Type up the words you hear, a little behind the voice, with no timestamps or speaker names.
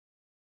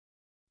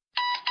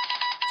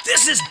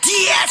This is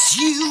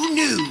DSU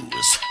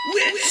News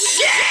with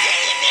Shay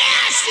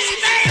Nasty,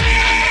 baby!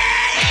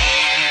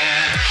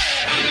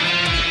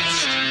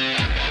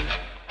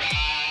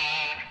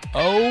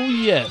 Oh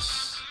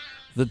yes,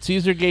 the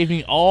teaser gave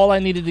me all I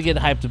needed to get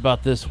hyped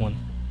about this one.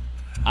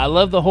 I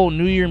love the whole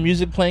New Year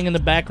music playing in the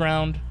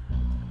background,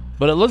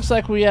 but it looks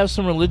like we have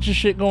some religious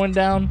shit going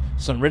down,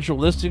 some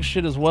ritualistic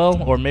shit as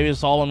well, or maybe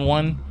it's all in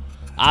one.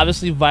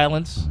 Obviously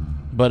violence,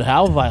 but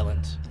how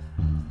violent?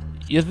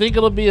 You think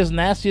it'll be as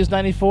nasty as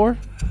 94?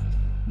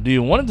 Do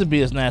you want it to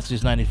be as nasty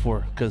as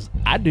 94? Because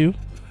I do.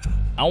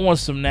 I want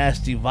some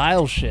nasty,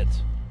 vile shit.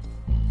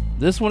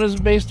 This one is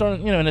based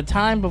on, in a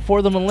time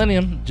before the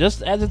millennium,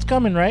 just as it's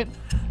coming, right?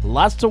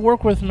 Lots to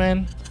work with,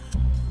 man.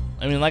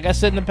 I mean, like I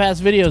said in the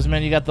past videos,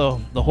 man, you got the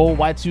whole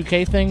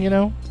Y2K thing,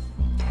 The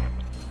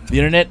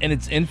internet in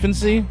its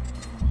infancy.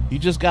 You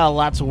just got a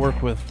lot to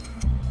work with.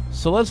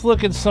 So let's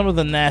look at some of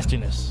the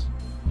nastiness.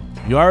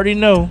 You already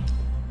know,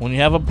 when you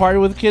have a party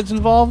with kids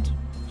involved,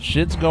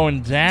 shit's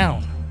going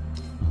down.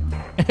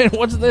 And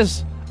what's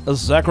this? A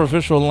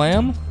sacrificial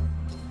lamb?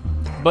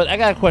 But I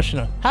got a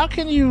question. How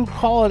can you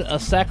call it a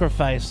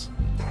sacrifice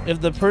if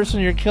the person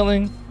you're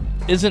killing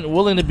isn't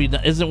willing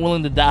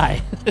to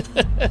die?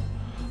 I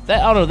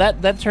don't know.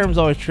 That term's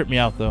always tripped me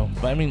out though.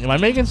 But I mean, am I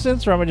making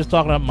sense or am I just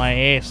talking up my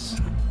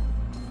ass?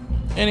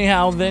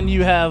 Anyhow, then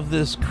you have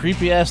this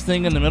creepy ass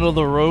thing in the middle of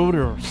the road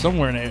or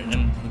somewhere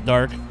in the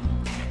dark.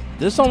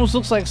 This almost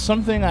looks like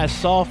something I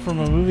saw from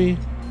a movie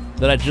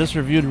that I just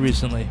reviewed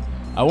recently.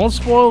 I won't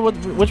spoil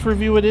which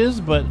review it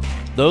is, but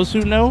those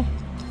who know,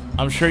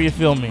 I'm sure you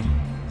feel me.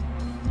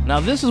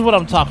 Now this is what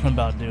I'm talking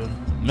about, dude.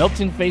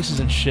 Melting faces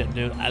and shit,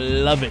 dude. I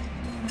love it.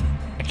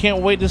 I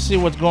can't wait to see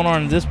what's going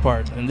on in this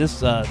part, in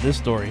this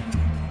story.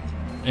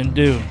 And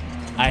dude,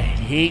 I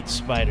hate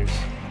spiders.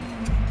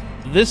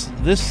 This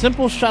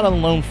simple shot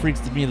alone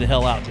freaks me the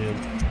hell out, dude.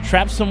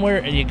 Trapped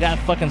somewhere and you got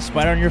fucking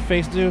spider on your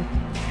face, dude.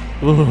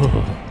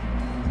 Ooh.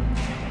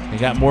 You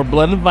got more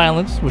blood and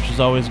violence, which is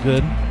always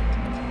good.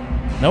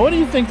 Now, what do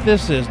you think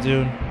this is,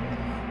 dude?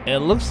 It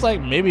looks like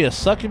maybe a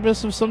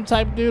succubus of some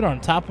type, dude, on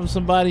top of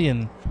somebody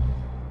and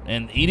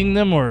eating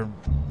them or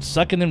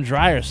sucking them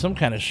dry or some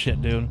kind of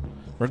shit, dude.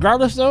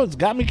 Regardless, though, it's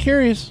got me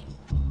curious.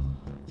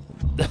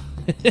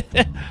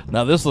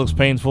 Now, this looks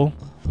painful.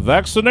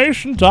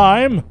 Vaccination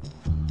time!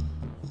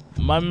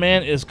 My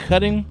man is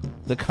cutting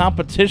the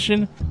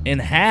competition in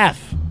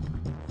half.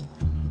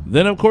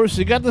 Then, of course,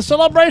 you got the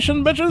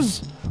celebration,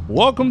 bitches!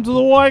 Welcome to the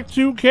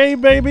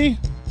Y2K, baby!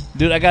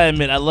 Dude, I gotta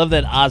admit, I love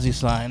that Ozzy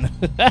sign.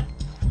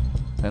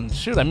 And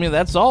shoot, I mean,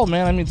 that's all,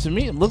 man. I mean, to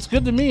me, it looks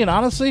good to me, and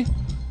honestly,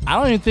 I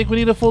don't even think we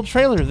need a full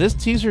trailer. This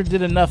teaser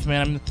did enough,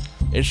 man. I mean,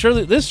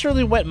 this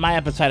surely whet my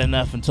appetite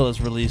enough until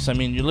it's released. I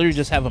mean, you literally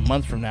just have a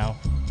month from now.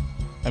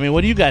 I mean,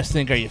 what do you guys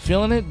think? Are you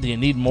feeling it? Do you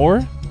need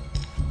more?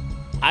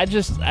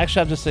 Actually,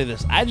 I'll just say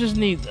this. I just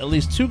need at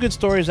least 2 good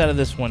stories out of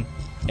this one,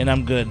 and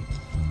I'm good.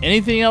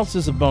 Anything else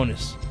is a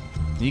bonus.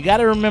 You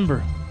gotta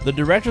remember, the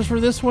directors for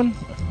this one,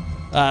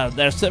 that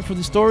are set for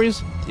the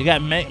stories, you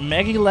got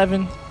Maggie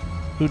Levin,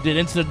 who did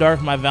Into the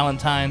Dark, My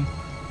Valentine.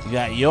 You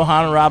got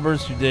Johan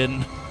Roberts, who did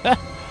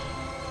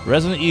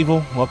Resident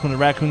Evil, Welcome to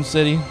Raccoon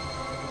City.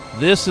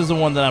 This is the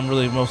one that I'm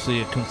really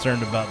mostly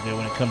concerned about, dude,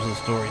 when it comes to the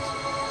stories.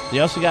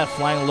 You also got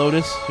Flying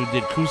Lotus, who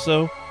did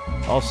Kuso.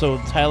 Also,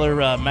 Tyler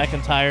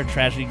McIntyre,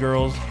 Tragedy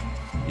Girls.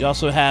 You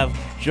also have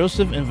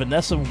Joseph and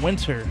Vanessa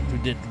Winter, who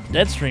did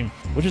Deadstream,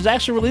 which is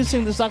actually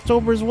releasing this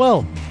October as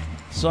well.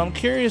 So I'm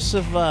curious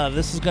if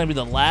this is going to be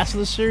the last of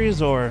the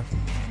series, or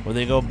will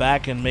they go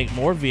back and make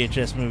more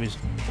VHS movies?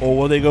 Or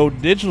will they go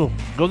digital?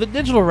 Go the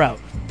digital route?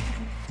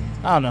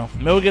 I don't know.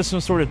 Maybe we'll get some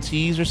sort of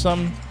tease or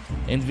something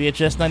in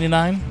VHS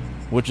 99,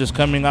 which is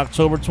coming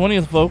October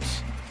 20th,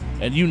 folks.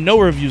 And you know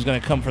a review's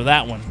going to come for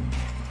that one.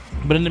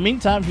 But in the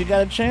meantime, if you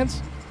got a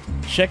chance,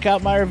 check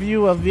out my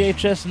review of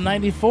VHS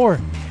 94.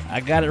 I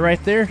got it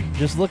right there.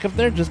 Just look up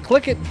there. Just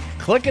click it.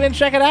 Click it and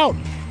check it out.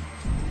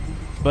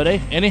 But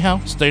hey,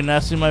 anyhow, stay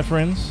nasty, my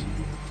friends.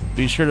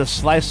 Be sure to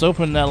slice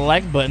open that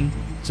like button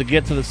to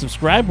get to the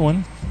subscribe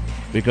one,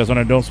 because on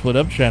our Don't Split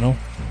Up channel,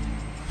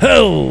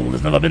 hell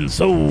has never been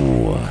so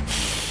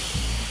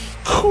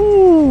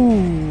cool.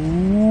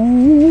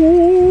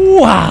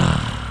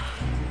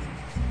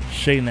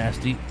 Shay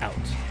Nasty out.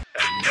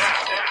 And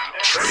now,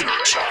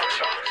 Trailer Talk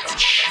with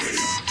Shay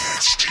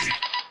Nasty.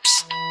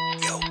 Psst.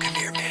 Yo, come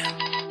here, man.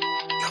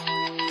 Yo,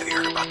 have you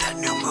heard about that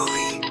new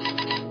movie?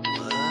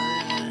 What?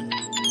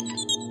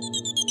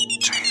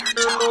 Trailer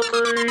Talk.